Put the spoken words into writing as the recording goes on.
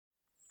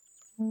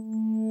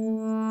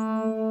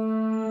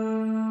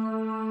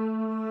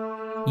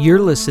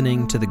You're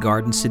listening to the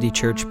Garden City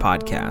Church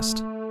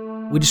podcast.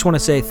 We just want to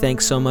say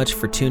thanks so much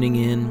for tuning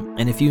in,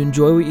 and if you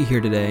enjoy what you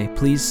hear today,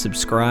 please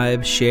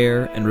subscribe,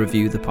 share, and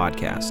review the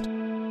podcast.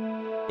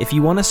 If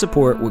you want to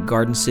support what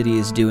Garden City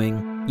is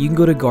doing, you can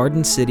go to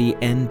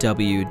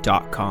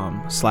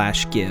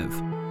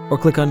gardencitynw.com/give or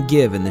click on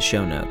Give in the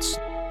show notes.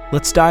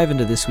 Let's dive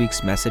into this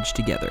week's message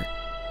together.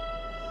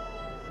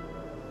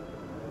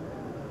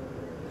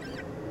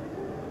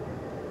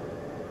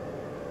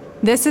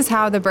 This is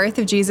how the birth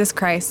of Jesus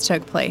Christ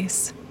took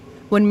place.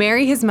 When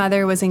Mary, his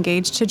mother, was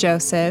engaged to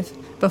Joseph,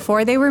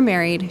 before they were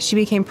married, she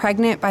became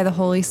pregnant by the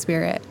Holy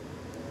Spirit.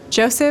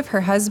 Joseph,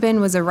 her husband,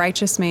 was a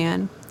righteous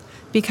man.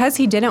 Because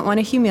he didn't want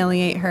to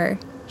humiliate her,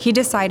 he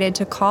decided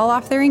to call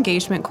off their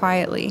engagement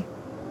quietly.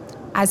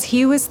 As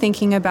he was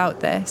thinking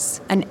about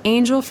this, an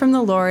angel from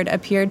the Lord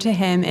appeared to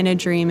him in a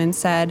dream and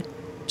said,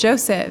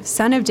 "Joseph,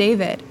 son of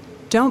David,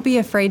 don't be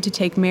afraid to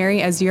take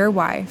Mary as your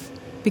wife,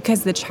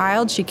 because the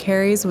child she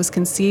carries was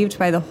conceived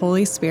by the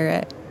Holy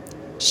Spirit.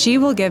 She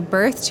will give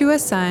birth to a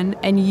son,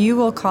 and you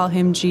will call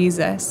him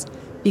Jesus,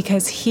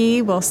 because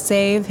he will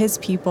save his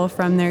people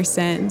from their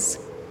sins."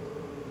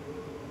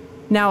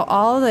 Now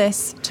all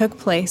this took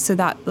place so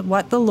that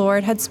what the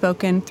Lord had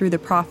spoken through the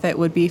prophet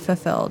would be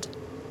fulfilled.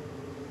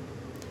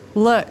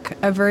 "Look,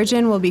 a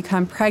virgin will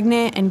become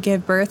pregnant and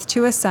give birth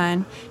to a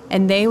son,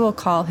 and they will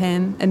call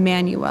him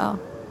Emmanuel."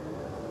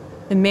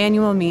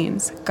 Emmanuel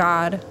means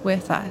God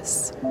with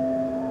us.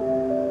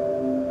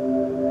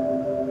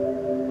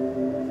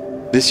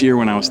 This year,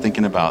 when I was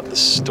thinking about the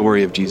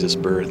story of Jesus'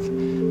 birth,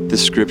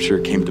 this scripture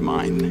came to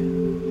mind.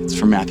 It's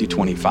from Matthew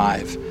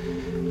 25.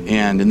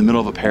 And in the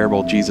middle of a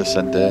parable, Jesus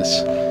said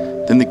this,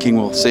 "Then the king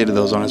will say to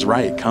those on his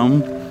right,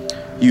 'Come,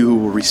 you who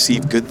will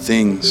receive good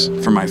things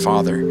from my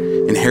Father.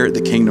 Inherit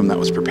the kingdom that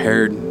was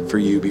prepared for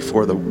you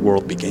before the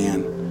world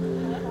began.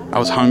 I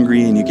was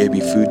hungry, and you gave me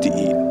food to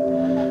eat.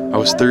 I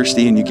was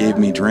thirsty, and you gave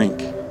me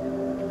drink.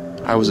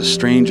 I was a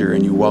stranger,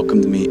 and you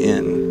welcomed me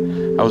in.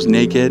 I was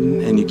naked,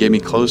 and you gave me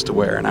clothes to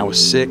wear, and I was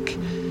sick,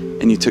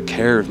 and you took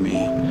care of me.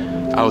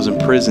 I was in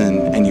prison,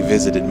 and you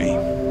visited me.'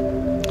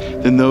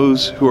 Then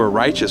those who are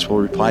righteous will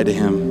reply to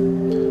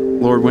him,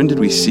 'Lord, when did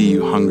we see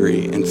you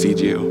hungry and feed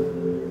you,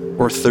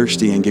 or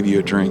thirsty and give you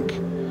a drink?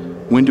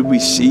 When did we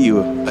see you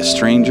a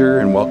stranger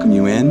and welcome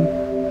you in,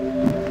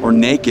 or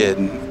naked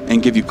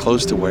and give you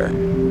clothes to wear?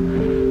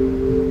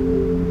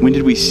 When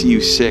did we see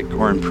you sick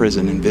or in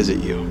prison and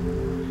visit you?'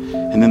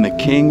 And then the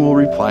king will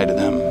reply to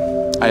them,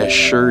 'I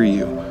assure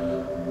you,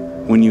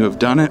 when you have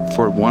done it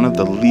for one of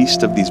the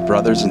least of these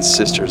brothers and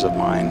sisters of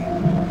mine,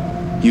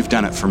 you've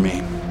done it for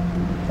me.'"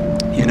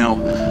 You know,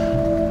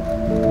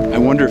 I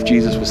wonder if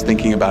Jesus was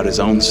thinking about his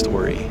own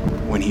story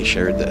when he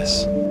shared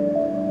this.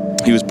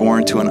 He was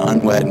born to an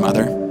unwed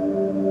mother.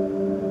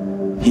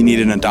 He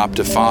needed an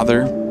adoptive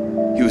father.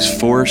 He was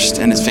forced,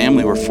 and his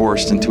family were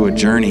forced into a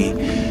journey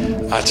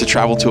to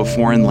travel to a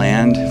foreign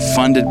land,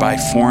 funded by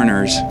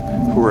foreigners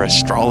who were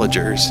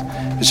astrologers.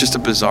 It's just a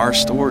bizarre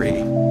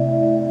story.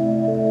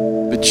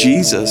 But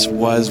Jesus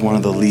was one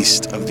of the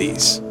least of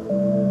these.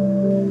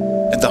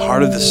 At the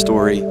heart of the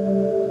story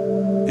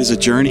is a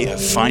journey of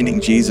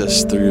finding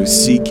Jesus through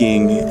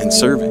seeking and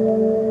serving.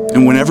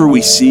 And whenever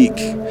we seek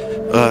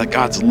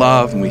God's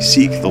love, and we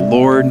seek the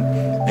Lord,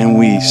 and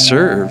we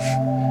serve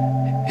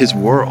his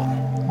world,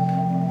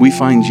 we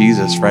find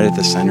Jesus right at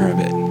the center of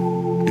it.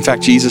 In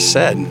fact, Jesus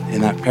said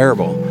in that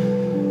parable,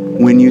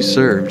 "When you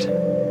served,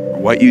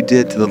 what you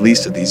did to the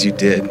least of these, you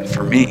did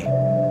for me."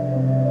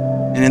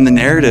 And in the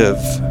narrative,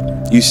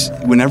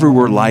 whenever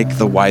we're like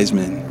the wise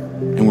men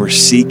and we're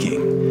seeking,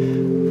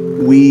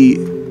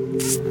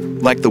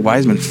 like the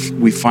wise men,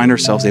 we find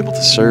ourselves able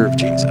to serve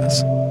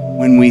Jesus.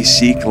 When we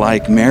seek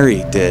like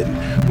Mary did,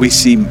 we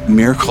see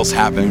miracles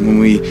happen. When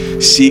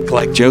we seek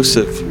like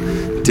Joseph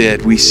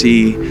did, we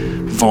see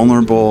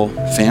vulnerable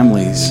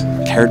families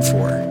cared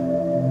for.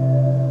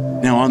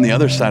 Now, on the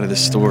other side of the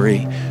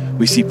story,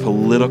 we see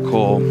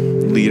political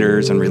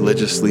leaders and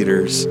religious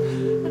leaders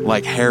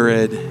like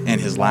Herod and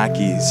his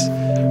lackeys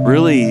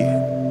really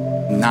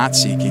not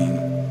seeking,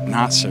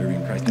 not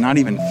serving Christ, not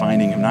even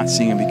finding him, not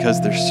seeing him,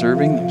 because they're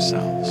serving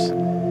themselves.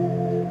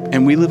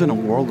 And we live in a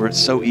world where it's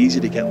so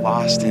easy to get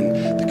lost in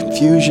the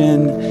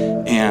confusion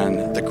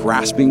and the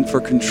grasping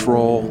for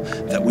control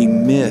that we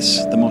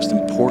miss the most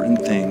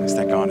important things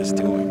that God is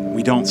doing.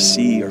 We don't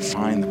see or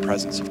find the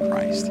presence of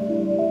Christ.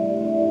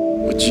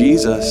 With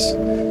Jesus,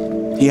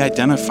 he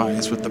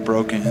identifies with the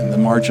broken, the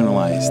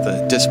marginalized,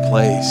 the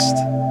displaced,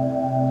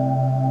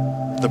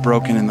 the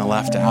broken and the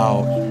left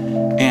out.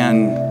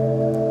 And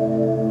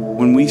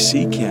when we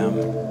seek him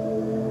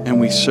and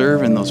we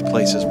serve in those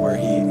places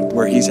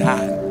where he's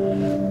at,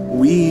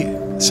 we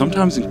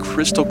sometimes in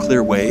crystal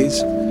clear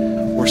ways,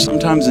 or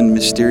sometimes in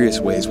mysterious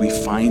ways, we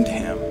find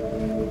him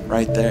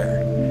right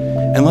there.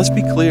 And let's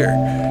be clear,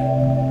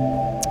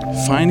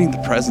 finding the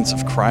presence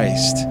of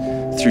Christ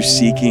through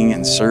seeking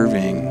and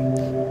serving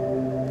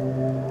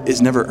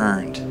is never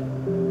earned.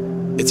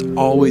 It's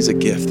always a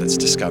gift that's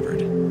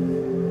discovered.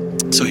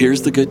 So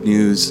here's the good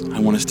news I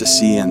want us to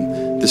see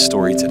in this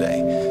story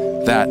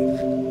today, that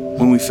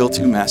when we feel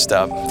too messed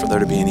up for there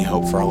to be any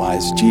hope for our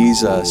lives,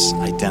 Jesus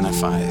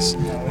identifies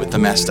with the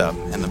messed up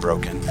and the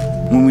broken.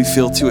 When we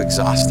feel too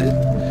exhausted,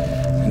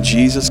 and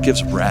Jesus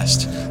gives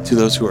rest to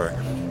those who are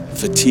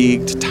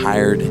fatigued,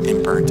 tired,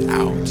 and burnt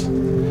out.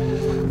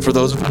 For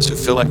those of us who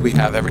feel like we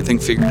have everything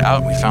figured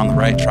out, we found the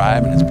right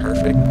tribe and it's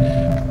perfect,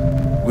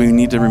 we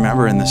need to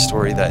remember in this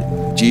story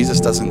that Jesus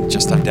doesn't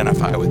just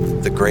identify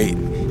with the great,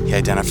 he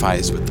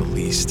identifies with the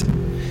least.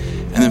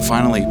 And then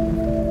finally,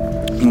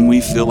 when we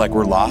feel like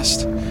we're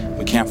lost,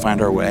 we can't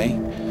find our way,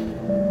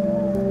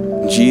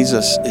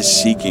 Jesus is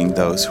seeking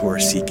those who are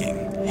seeking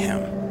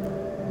him.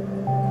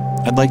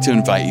 I'd like to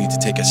invite you to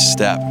take a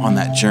step on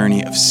that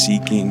journey of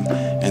seeking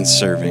and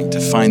serving to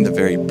find the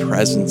very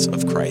presence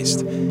of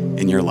Christ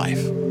in your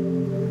life.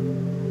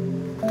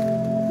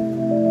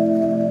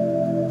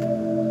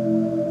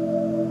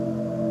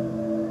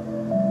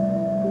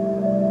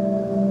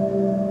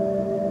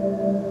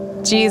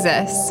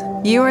 Jesus,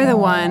 you are the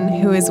one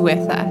who is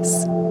with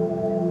us.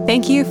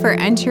 Thank you for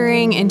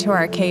entering into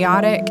our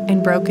chaotic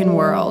and broken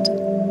world.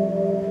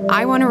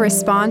 I want to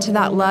respond to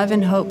that love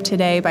and hope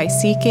today by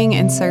seeking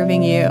and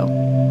serving you.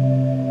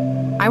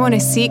 I want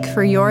to seek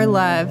for your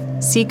love,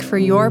 seek for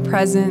your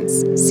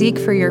presence, seek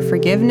for your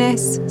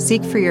forgiveness,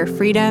 seek for your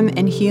freedom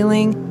and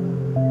healing,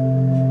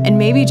 and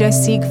maybe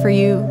just seek for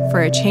you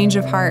for a change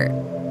of heart.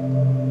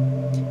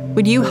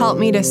 Would you help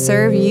me to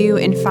serve you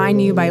and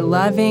find you by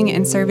loving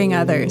and serving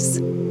others?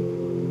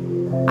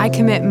 I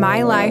commit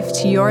my life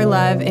to your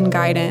love and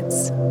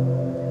guidance.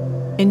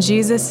 In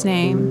Jesus'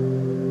 name,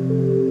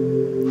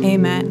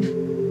 amen.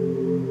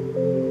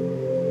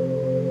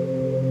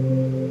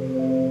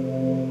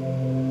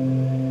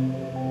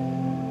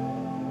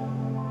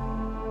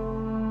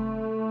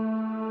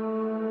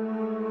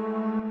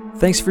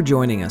 Thanks for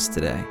joining us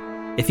today.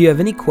 If you have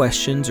any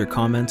questions or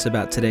comments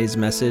about today's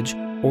message,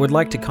 or would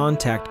like to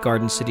contact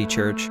Garden City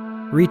Church,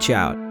 reach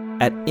out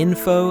at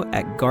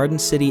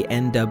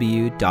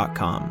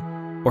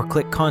info@gardencitynw.com or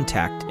click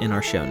contact in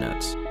our show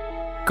notes.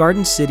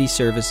 Garden City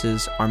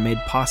services are made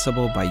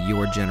possible by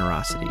your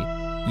generosity.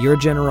 Your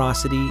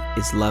generosity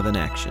is love in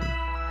action.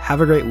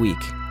 Have a great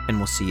week, and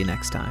we'll see you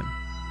next time.